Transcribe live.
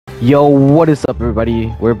Yo, what is up,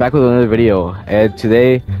 everybody? We're back with another video, and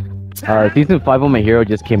today, season 5 of My Hero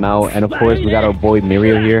just came out, and of course, we got our boy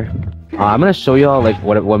Mirio here. I'm gonna show y'all like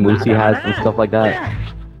what moves he has and stuff like that,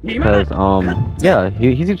 because yeah,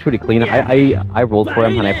 he seems pretty clean. I rolled for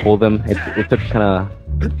him and I pulled him. It took kind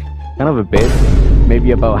of a bit,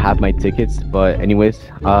 maybe about half my tickets, but anyways,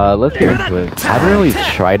 let's get into it. I haven't really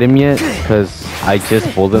tried him yet because I just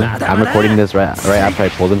pulled him. I'm recording this right after I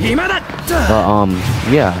pulled him. But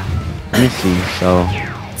yeah, let me see. So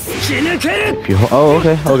if you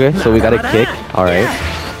okay. So we got a kick. All right.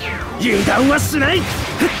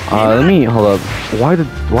 Let me hold up. Why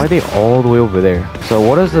are they all the way over there? So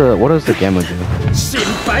what does the gamma do?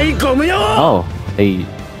 Oh, a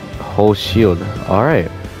whole shield. All right.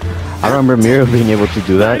 I don't remember Mirio being able to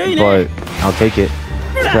do that, but I'll take it.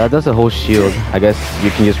 So that does a whole shield. I guess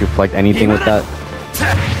you can just reflect anything with that.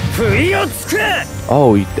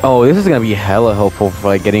 Oh, this is gonna be hella helpful for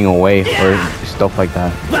like getting away or stuff like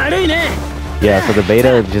that. Yeah, so the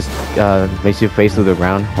beta just makes you face to the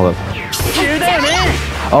ground. Hold up.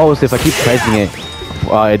 Oh, so if I keep pressing it,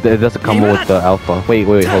 it does a combo with the alpha. Wait,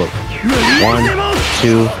 hold up. 1,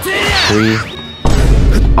 2, 3.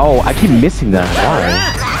 Oh, I keep missing that. Why?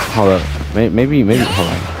 Hold up. Maybe. Hold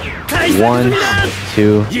on. 1,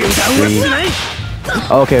 2, 3.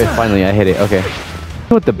 Okay, finally I hit it. Okay.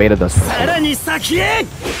 What the beta does.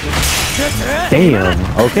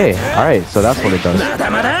 Damn. Okay. All right. So that's what it does.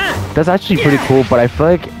 That's actually pretty cool. But I feel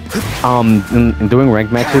like in doing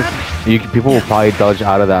ranked matches, people will probably dodge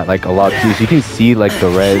out of that like a lot too. So you can see like the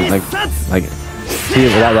red like see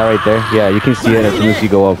that right there. Yeah, you can see it as soon as you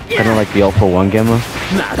go up. Kind of like the Alpha 1 Gamma.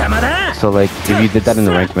 So like if you did that in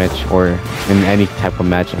a ranked match or in any type of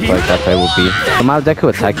match, I feel like that's how it would be. So my deck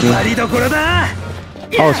could attack me.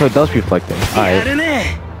 Oh, so it does reflect it. Alright.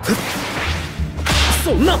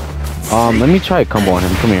 Let me try a combo on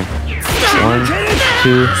him. Come here. 1,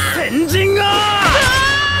 2.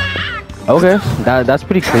 Okay, that's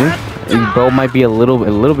pretty clean. Bro might be a little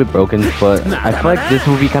bit broken, but I feel like this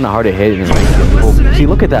will be kind of hard to hit in ranked. See,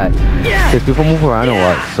 look at that. Because people move around a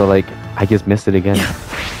lot, so like I just missed it again.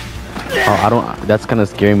 Oh, that's kind of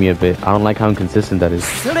scaring me a bit. I don't like how inconsistent that is.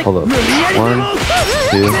 Hold up. 1,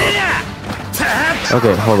 2.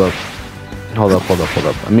 Okay, hold up.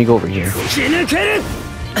 Let me go over here.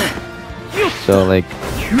 So like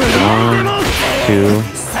 1, 2.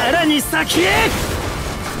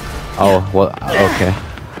 Oh, well, okay.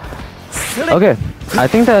 Okay, I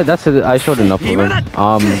think that's it. I showed enough of him.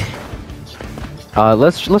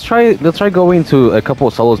 Let's try going to a couple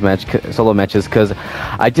of solo matches, because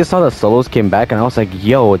I just saw the solos came back and I was like,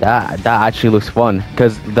 yo, that actually looks fun,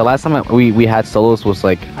 because the last time we had solos was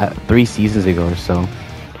like 3 seasons ago or so.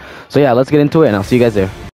 So yeah, let's get into it and I'll see you guys there.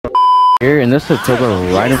 Here, and this is Toga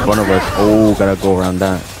right in front of us. Oh, gotta go around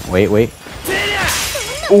that. Wait.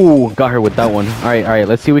 Oh, got her with that one. Alright,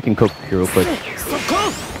 let's see if we can cook here real quick.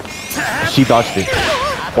 She dodged it.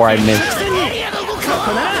 Or I missed.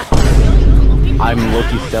 I'm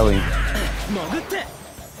low-key selling.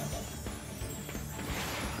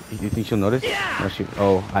 You think she'll notice?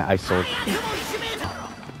 No, I sold.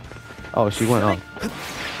 Oh, she went up.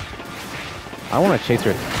 I want to chase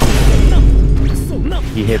her.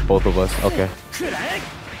 He hit both of us. Okay.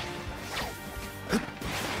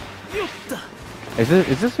 Is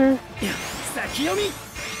this her?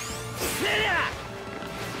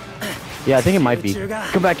 Yeah, I think it might be.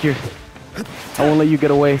 Come back here. I won't let you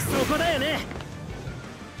get away.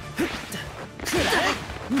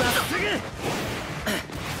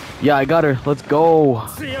 Yeah, I got her. Let's go.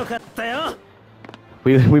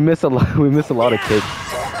 We miss a lot of kicks.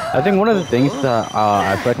 I think one of the things that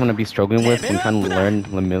I feel like I'm gonna be struggling with when trying to learn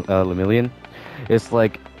Lemillion is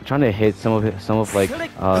like trying to hit some of his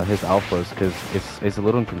alphas, because it's a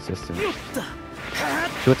little inconsistent.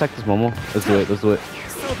 Should we attack this Momo? Let's do it.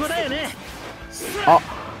 Oh,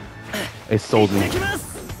 it sold me.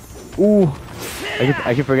 Ooh,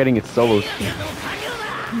 I keep forgetting it's solos.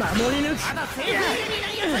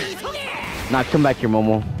 Nah, come back here,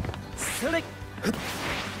 Momo.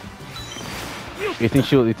 You think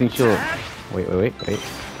she'll wait.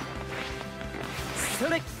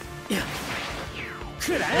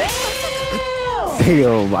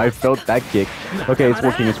 Damn, I felt that kick. Okay, it's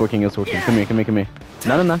working. Come here.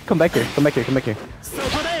 No. Come back here.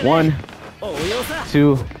 1,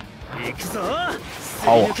 2.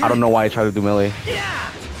 Oh, I don't know why I tried to do melee.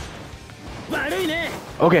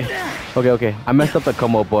 Okay. I messed up the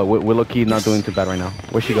combo, but we're lucky not doing too bad right now.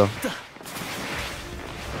 Where'd she go?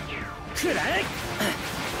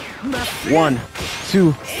 1,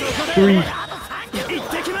 2, 3.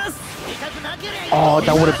 Oh,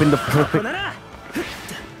 that would have been the perfect.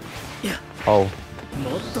 Oh.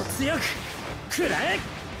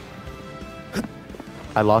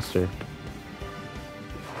 I lost her.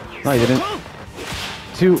 No, I didn't.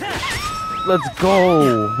 2. Let's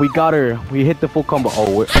go. We got her. We hit the full combo.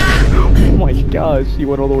 Oh, oh my gosh. She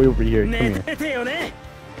went all the way over here. Come here.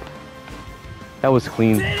 That was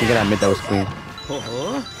clean. You gotta admit that was clean.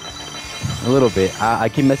 A little bit. I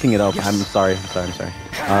keep messing it up. I'm sorry. I'm sorry.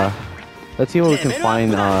 Let's see where we can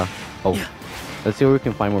find. Let's see where we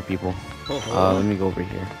can find more people. Let me go over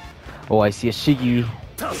here. Oh, I see a Shiggy.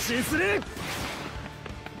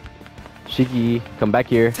 Shiggy, come back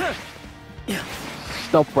here.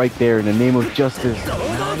 Stop right there in the name of justice.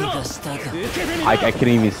 I couldn't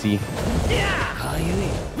even see.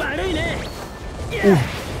 Ooh.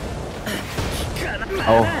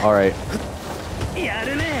 Oh, alright.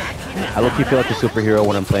 I low-key feel like a superhero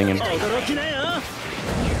when I'm playing him.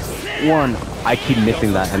 1. I keep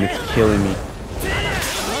missing that and it's killing me.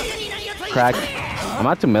 Crack. I'm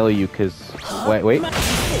about to melee you because... Wait.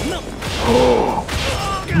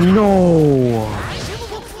 No!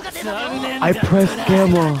 I pressed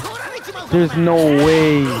gamma. There's no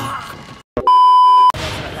way.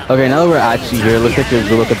 Okay, now that we're actually here, let's take a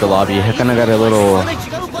good look at the lobby. I kind of got a little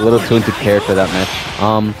too into character that match.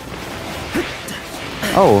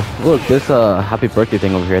 Oh, look, this happy birthday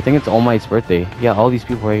thing over here. I think it's All Might's birthday. Yeah, all these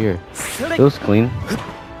people right here. It looks clean.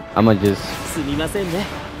 I'ma just...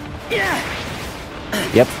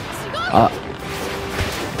 Yep.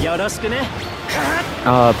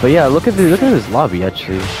 But yeah, look at this lobby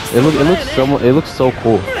actually. It looks so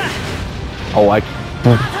cool. Oh,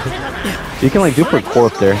 you can like do parkour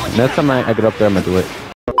up there. Next time I get up there, I'm gonna do it.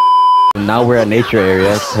 Now we're at nature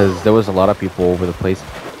area because there was a lot of people over the place.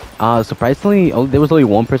 Surprisingly, there was only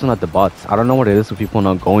 1 person at the bots. I don't know what it is with people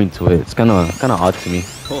not going to it. It's kind of odd to me.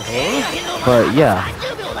 But yeah,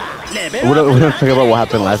 we don't talk about what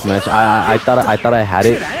happened last match. I thought I had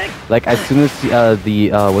it. Like as soon as the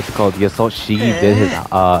assault Shiggy did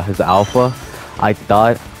his alpha, I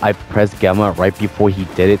thought I pressed gamma right before he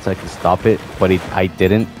did it so I could stop it, but I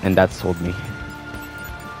didn't, and that sold me.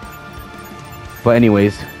 But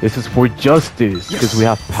anyways, this is for justice because we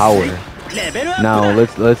have power. Now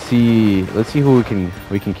let's see who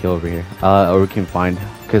we can kill over here, or we can find,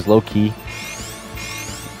 because low key,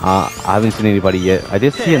 I haven't seen anybody yet. I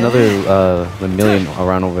did see another million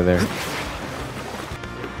around over there.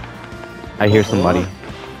 I hear somebody.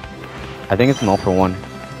 I think it's an all for one.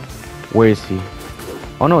 Where is he?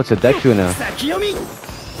 Oh no, it's a Deku and a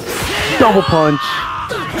double punch.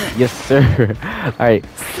 Yes sir. All right.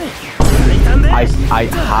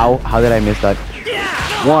 How did I miss that?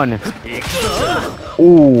 1.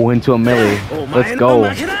 Ooh, into a melee. Let's go.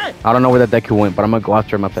 I don't know where that Deku went, but I'm gonna go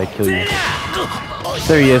after him after I kill you.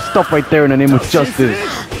 There he is. Stop right there in the name of justice.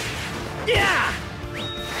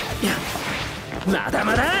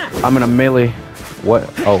 I'm in a melee. What?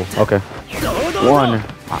 Oh, okay. 1.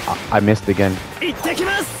 I missed again.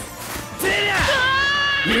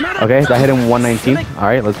 Okay, that hit him 119.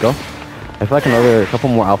 Alright, let's go. I feel like a couple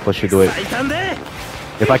more alphas should do it.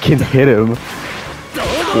 If I can hit him.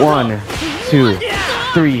 1, 2,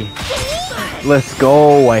 3. Let's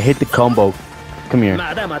go. I hit the combo. Come here.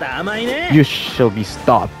 You shall be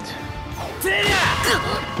stopped.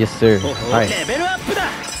 Yes, sir. Alright.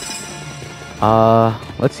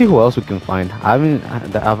 Let's see who else we can find.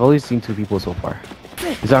 I've only seen 2 people so far.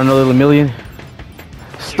 Is there another million?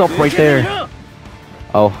 Stop right there.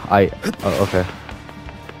 Oh, okay.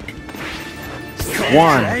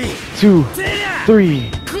 1, 2,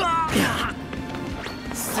 3.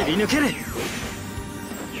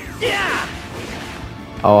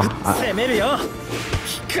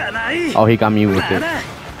 Oh, he got me with it.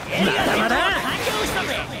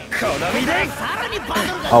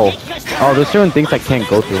 Oh, there's certain things I can't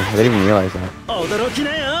go through. I didn't even realize that.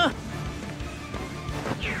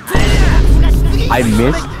 I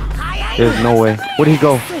missed? There's no way. Where'd he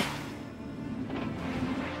go?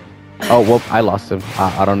 Oh, well, I lost him.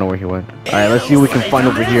 I don't know where he went. Alright, let's see what we can find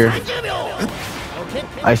over here.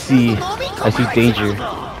 I see danger.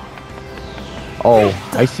 Oh,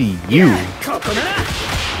 I see you.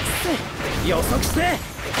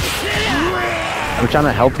 I'm trying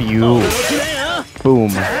to help you.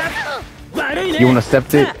 Boom. You wanna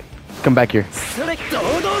accept it? Come back here.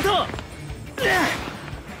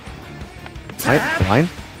 Right? Blind?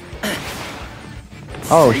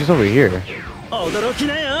 Oh, she's over here.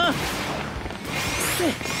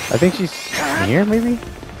 I think she's here, maybe?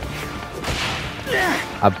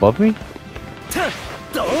 Above me?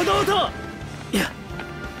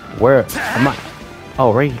 Where am I?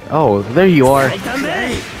 Oh, right. Oh, there you are.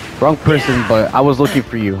 Wrong person, but I was looking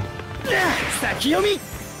for you.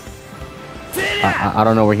 I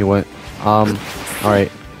don't know where he went.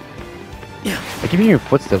 Alright. I keep hearing your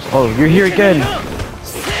footsteps. Oh, you're here again!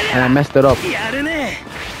 And I messed it up.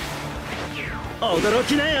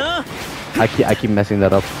 I keep messing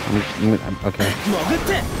that up. Okay.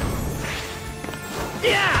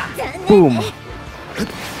 Boom!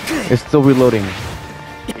 It's still reloading.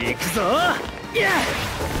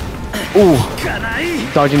 Ooh!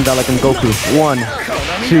 Dodging that like in Goku. 1,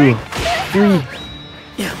 2, 3.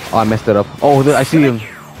 Oh, I messed it up. Oh, I see him.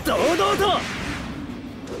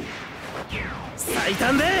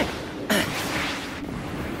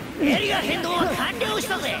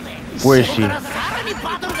 Where is she?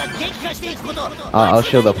 I'll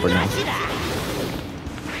shield up for now.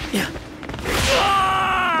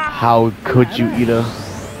 How could you, Ida?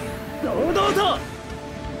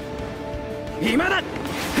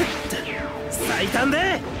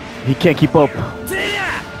 He can't keep up.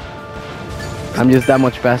 I'm just that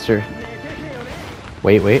much faster.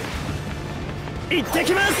 Wait.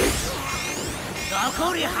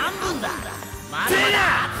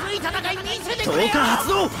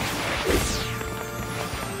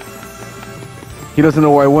 He doesn't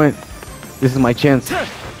know where I went. This is my chance.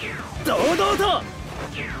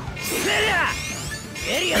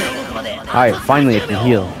 Alright, finally I can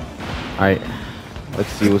heal. Alright, let's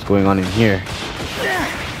see what's going on in here.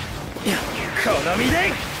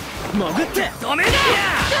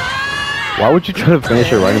 Why would you try to finish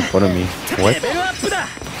her right in front of me? What?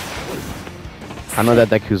 I know that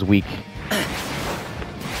Deku's weak.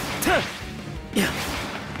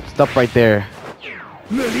 Stop right there.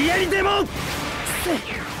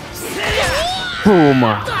 Boom!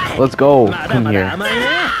 Let's go. Come here.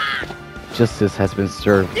 Justice has been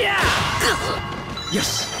served.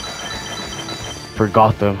 For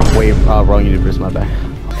Gotham. Wait, wrong universe, my bad.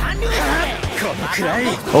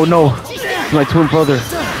 Oh no! It's my twin brother.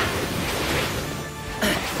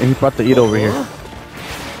 And he brought the Ida over here.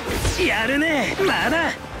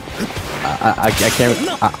 I can't.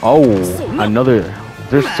 Oh, another.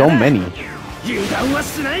 There's so many.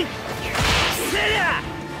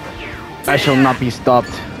 I shall not be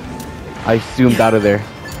stopped. I zoomed out of there.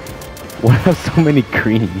 Why have so many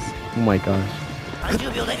greens? Oh my gosh.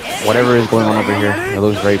 Whatever is going on over here, it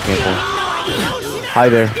looks very painful. Hi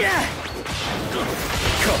there.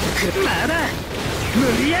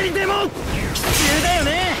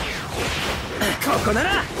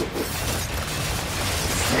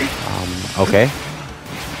 Okay.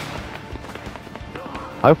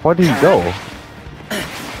 How far did he go?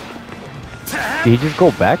 Did he just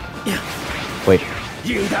go back? Wait.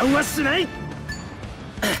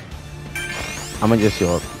 I'm gonna just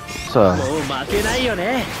heal up. So,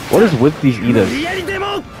 what is with these Idas?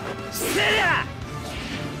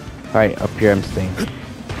 Alright, up here I'm staying.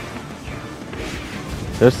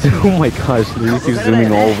 There's oh my gosh, they just keep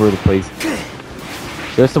zooming all over the place.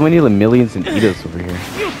 There's so many millions and Idas over here.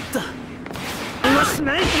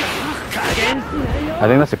 I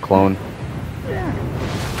think that's a clone.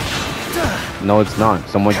 No, it's not.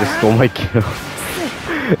 Someone just stole my kill.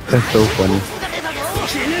 That's so funny.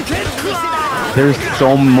 There's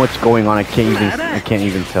so much going on. I can't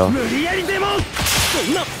even tell.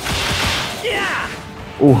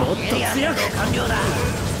 Ooh.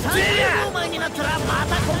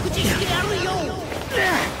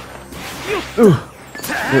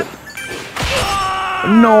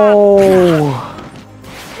 No.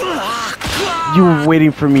 You were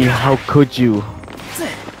waiting for me. How could you?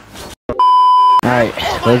 Alright,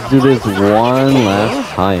 let's do this one last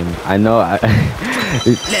time. I know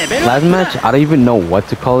last match, I don't even know what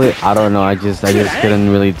to call it. I don't know. I just couldn't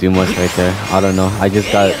really do much right there. I don't know. I just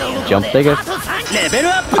got jumped, I guess.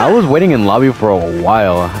 I was waiting in lobby for a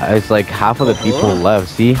while. It's like half of the people left.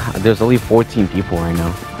 See, there's only 14 people right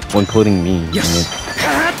now, including me.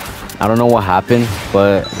 I don't know what happened,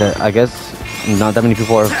 but I guess not that many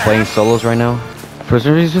people are playing solos right now. For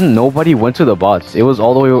some reason, nobody went to the bots. It was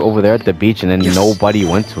all the way over there at the beach, and then nobody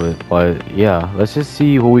went to it. But yeah, let's just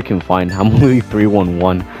see who we can find. I'm only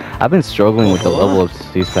 3-1-1. I've been struggling with the level ups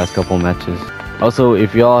these past couple matches. Also,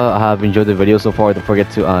 if y'all have enjoyed the video so far, don't forget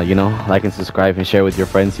to you know, like and subscribe and share with your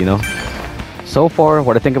friends. You know. So far,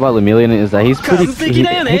 what I think about Lemillion is that he's pretty. He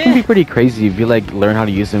can be pretty crazy if you like learn how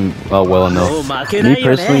to use him well enough. Me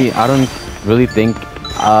personally, I don't really think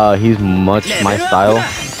he's much my style.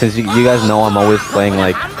 Since you guys know I'm always playing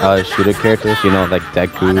like shooter characters, you know, like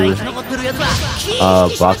Deku,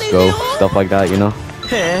 Boxgo, stuff like that, you know.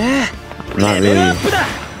 I'm not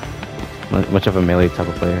really much of a melee type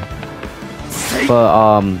of player.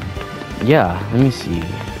 But yeah, let me see.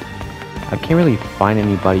 I can't really find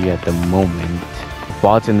anybody at the moment.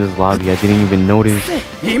 Bots in this lobby, I didn't even notice.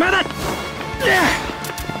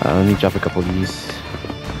 Let me drop a couple of these.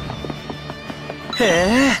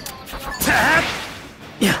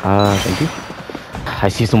 Thank you. I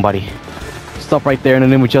see somebody. Stop right there in the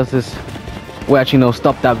name of justice. Wait, actually no,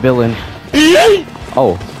 stop that villain.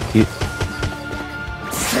 Oh, he...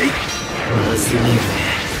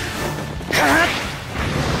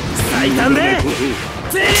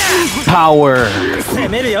 Power!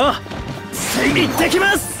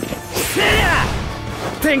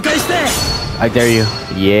 I dare you.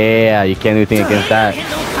 Yeah, you can't do anything against that.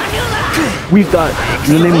 We've got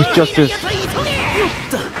in the name of justice.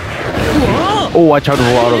 Oh, I tried to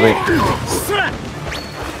roll out of it.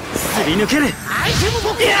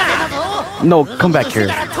 No, come back here.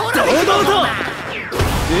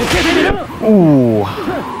 Ooh.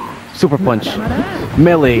 Super punch.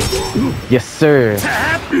 Melee. Yes, sir.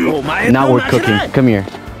 Now we're cooking. Come here.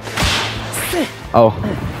 Oh.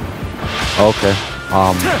 Okay.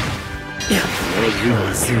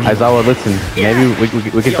 Aizawa, listen. Maybe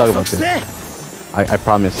we can talk about this. I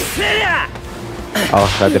promise. Oh,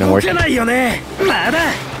 that didn't work.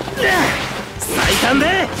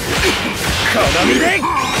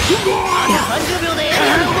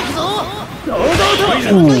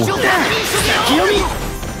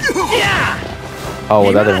 Oh,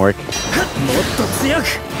 well, that didn't work.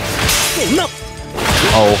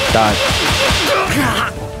 Oh, God.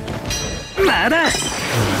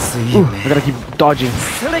 Ooh, I gotta keep dodging.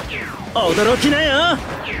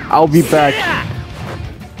 I'll be back.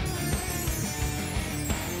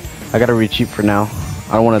 I gotta retreat for now.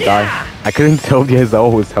 I don't want to die. I couldn't tell if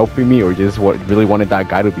Aizawa was helping me or just really wanted that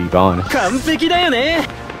guy to be gone.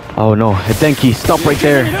 Oh no, Denki, stop right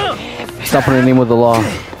there. Stop in the name of the law.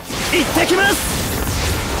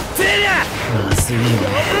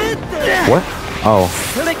 What? Oh.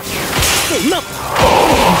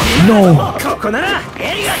 No!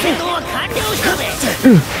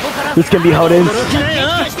 This can be how it ends.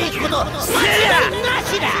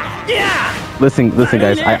 Listen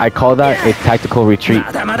guys, I call that a tactical retreat.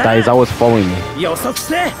 That is always following me.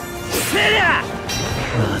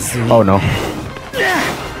 Oh no.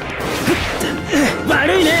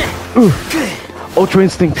 Ultra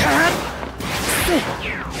instinct.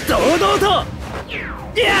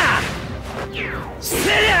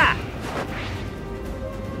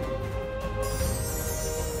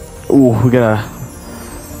 Ooh, we gotta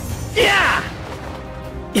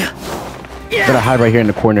hide right here in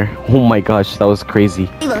the corner. Oh my gosh, that was crazy.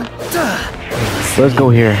 Let's go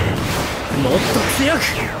here.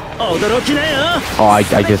 Oh, I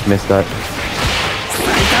just missed that.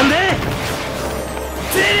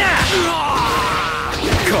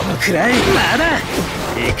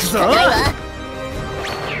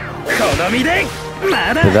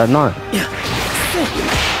 Did that not?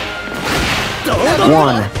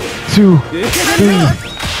 1, 2, 3.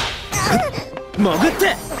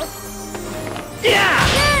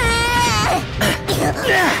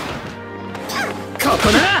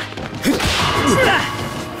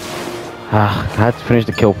 I had to finish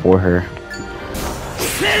the kill for her.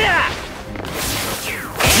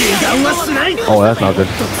 Oh, that's not good.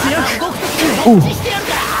 Ooh.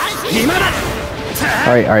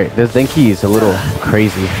 Alright, this Denki is a little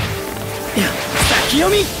crazy.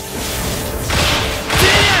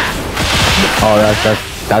 Oh,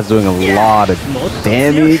 that's doing a lot of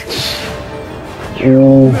damage.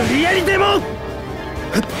 Ooh.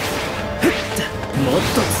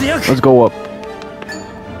 Let's go up.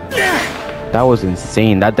 That was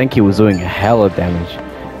insane. That Denki was doing a hell of damage.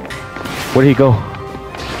 Where did he go?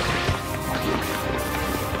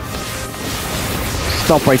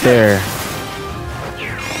 Stop right there.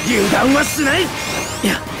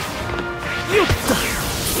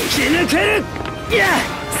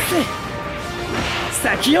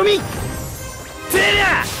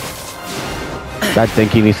 That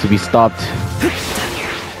Denki needs to be stopped.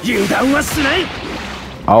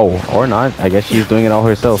 Oh, or not. I guess she's doing it all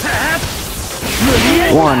herself.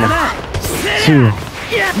 1, 2.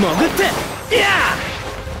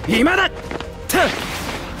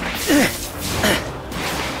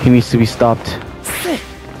 He needs to be stopped.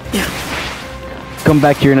 Come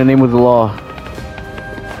back here in the name of the law.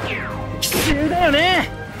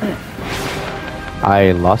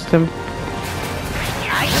 I lost him?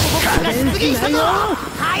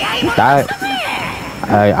 That...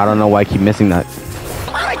 I don't know why I keep missing that.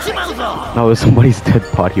 No, there's somebody's dead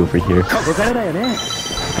body over here.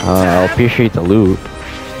 I'll appreciate the loot.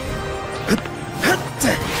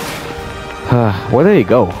 Where did they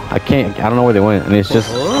go? I don't know where they went, and it's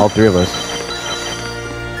just all three of us.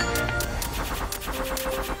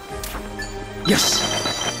 Yes.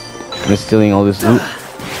 I'm stealing all this loot.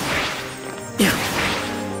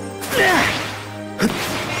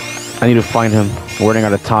 I need to find him. We're running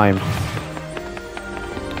out of time.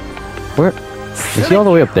 Where? Is he all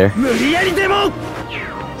the way up there?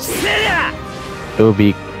 It would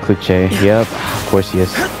be cliche. Yep, of course he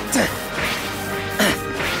is.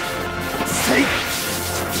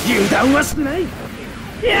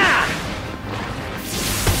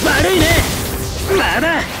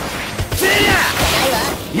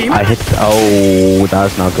 I hit. Oh,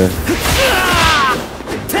 that's not good.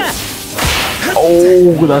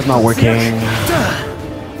 Oh, that's not working.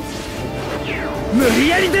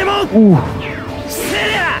 Ooh.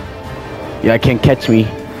 Yeah, can't catch me.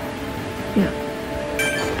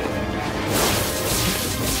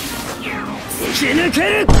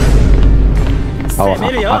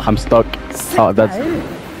 Oh, I'm stuck. Oh, that's.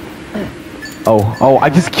 Oh, I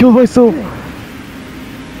just killed myself.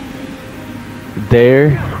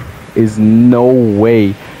 There is no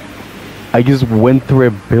way. I just went through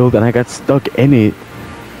a build and I got stuck in it.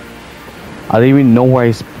 I didn't even know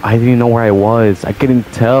where I didn't know where I was. I couldn't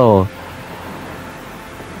tell.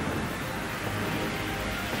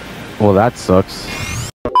 Well, that sucks.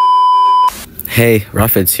 Hey,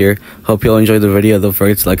 Rafid's here. Hope you all enjoyed the video. Don't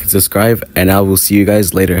forget to like and subscribe, and I will see you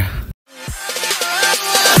guys later.